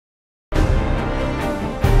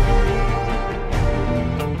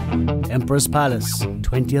Empress Palace,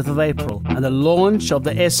 20th of April, and the launch of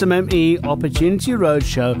the SMME Opportunity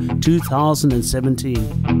Roadshow 2017.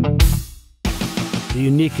 The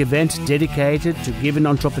unique event dedicated to giving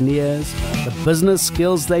entrepreneurs the business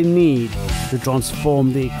skills they need to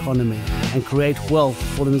transform the economy and create wealth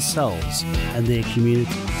for themselves and their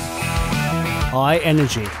communities. High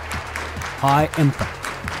energy, high impact,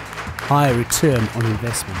 high return on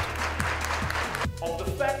investment. Of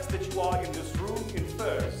the fact that you are in this room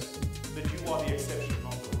infers that you are the exception,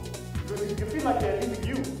 not the rule. You feel like they're leaving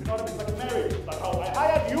you, you know what I mean? It's like marriage. Like how I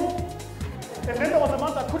hired you, and then there was a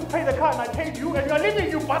month I couldn't pay the car and I paid you, and you're leaving,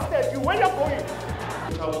 you bastard, you, where you going?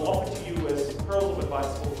 Which I will offer to you as pearls of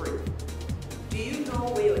advice for free. Do you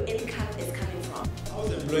know where your income is coming from? I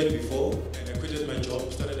was employed before and I quitted my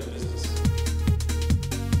job, started a business.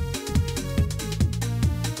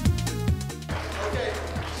 Okay,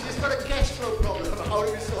 she's got a cash flow problem. How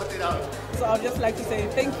do we sort it out? So I'd just like to say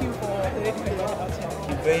thank you for letting me know about you.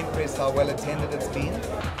 I'm very impressed how well attended it's been.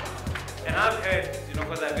 And I've heard,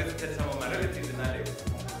 because I visited some of my relatives in Alex,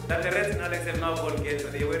 that the reds in Alex have now gone gay,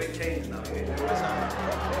 but they're wearing chains now.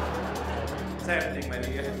 Same thing, man.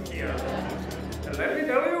 Here. And let me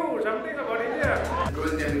tell you something about India.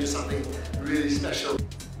 Going there into something really special.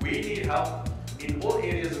 We need help in all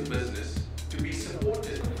areas of business to be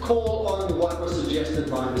supported. Call on what was suggested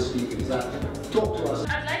by the speakers. Talk to us.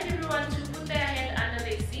 I'd like everyone to put their head under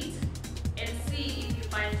their seat and see if you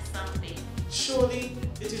find something. Surely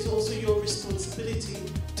it is also your responsibility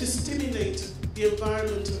to stimulate the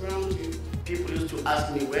environment around you. People used to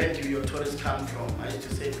ask me, where do your tourists come from? I used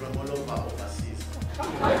to say from all over overseas.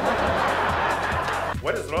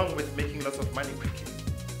 What is wrong with making lots of money quickly?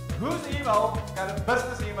 Whose email got a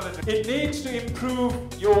business email address? It needs to improve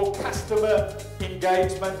your customer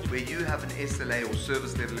engagement. Where you have an SLA or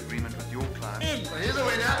service level agreement with your client. Here's a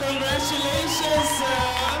winner. Congratulations,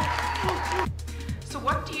 sir! So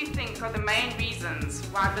what do you think are the main reasons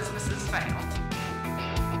why businesses fail?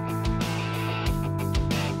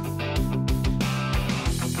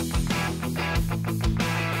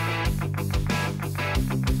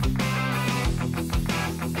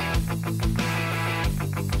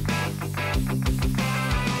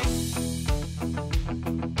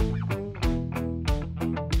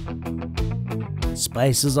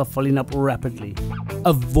 Spaces are filling up rapidly.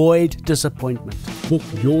 Avoid disappointment. Book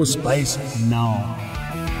your space now.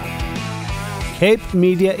 Cape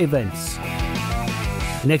Media Events.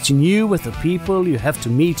 Connecting you with the people you have to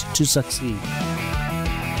meet to succeed.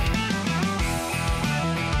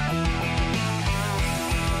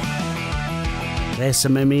 The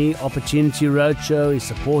SMME Opportunity Roadshow is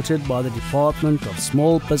supported by the Department of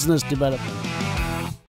Small Business Development.